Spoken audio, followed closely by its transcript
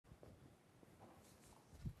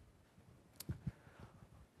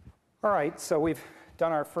All right, so we've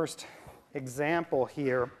done our first example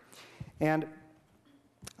here. And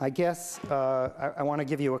I guess I want to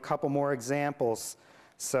give you a couple more examples.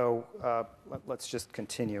 So let's just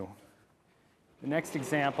continue. The next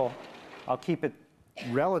example, I'll keep it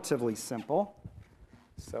relatively simple.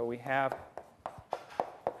 So we have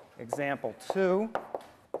example 2,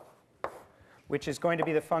 which is going to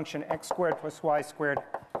be the function x squared plus y squared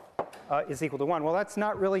is equal to 1. Well, that's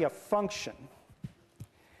not really a function.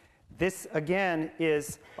 This, again,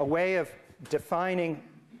 is a way of defining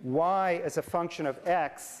y as a function of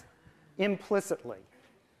x implicitly.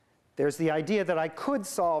 There's the idea that I could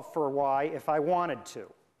solve for y if I wanted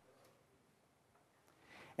to.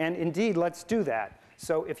 And indeed, let's do that.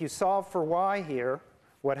 So if you solve for y here,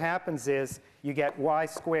 what happens is you get y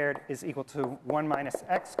squared is equal to 1 minus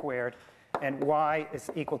x squared, and y is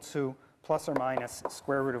equal to plus or minus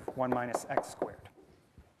square root of 1 minus x squared.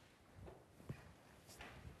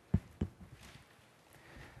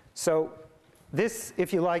 So this,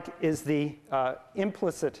 if you like, is the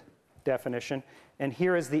implicit definition, and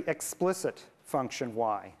here is the explicit function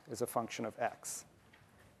y as a function of x.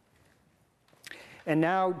 And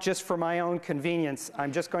now, just for my own convenience,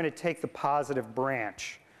 I'm just going to take the positive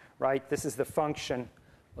branch, right? This is the function.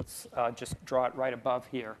 Let's just draw it right above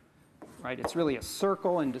here, right? It's really a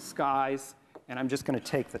circle in disguise, and I'm just going to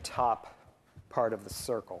take the top part of the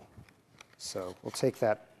circle. So we'll take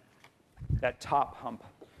that top hump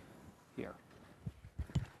here.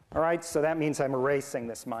 All right, so that means I'm erasing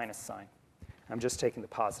this minus sign. I'm just taking the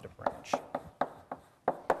positive branch.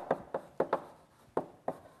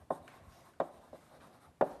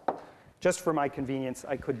 Just for my convenience,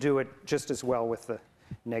 I could do it just as well with the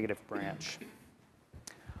negative branch.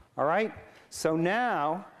 All right, so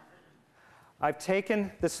now I've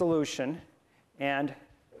taken the solution, and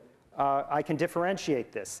I can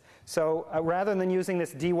differentiate this. So rather than using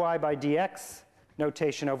this dy by dx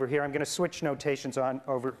notation over here, I'm going to switch notations on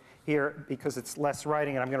over here because it's less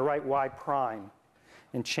writing, and I'm going to write y prime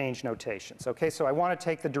and change notations. Okay, so I want to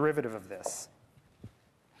take the derivative of this.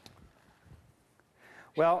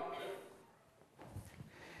 Well,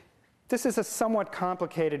 this is a somewhat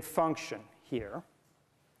complicated function here.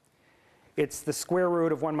 It's the square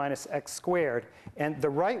root of 1 minus x squared. And the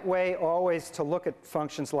right way always to look at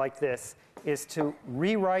functions like this is to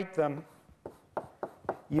rewrite them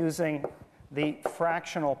using the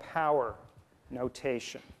fractional power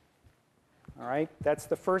notation. All right? That's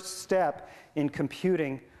the first step in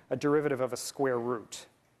computing a derivative of a square root.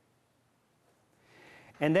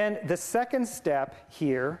 And then the second step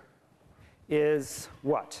here is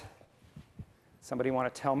what? Somebody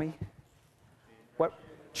want to tell me? What?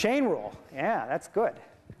 Chain rule. Yeah, that's good.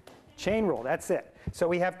 Chain rule, that's it. So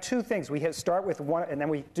we have two things. We start with one, and then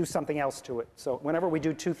we do something else to it. So whenever we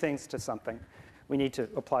do two things to something, we need to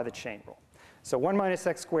apply the chain rule. So 1 minus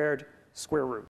x squared, square root.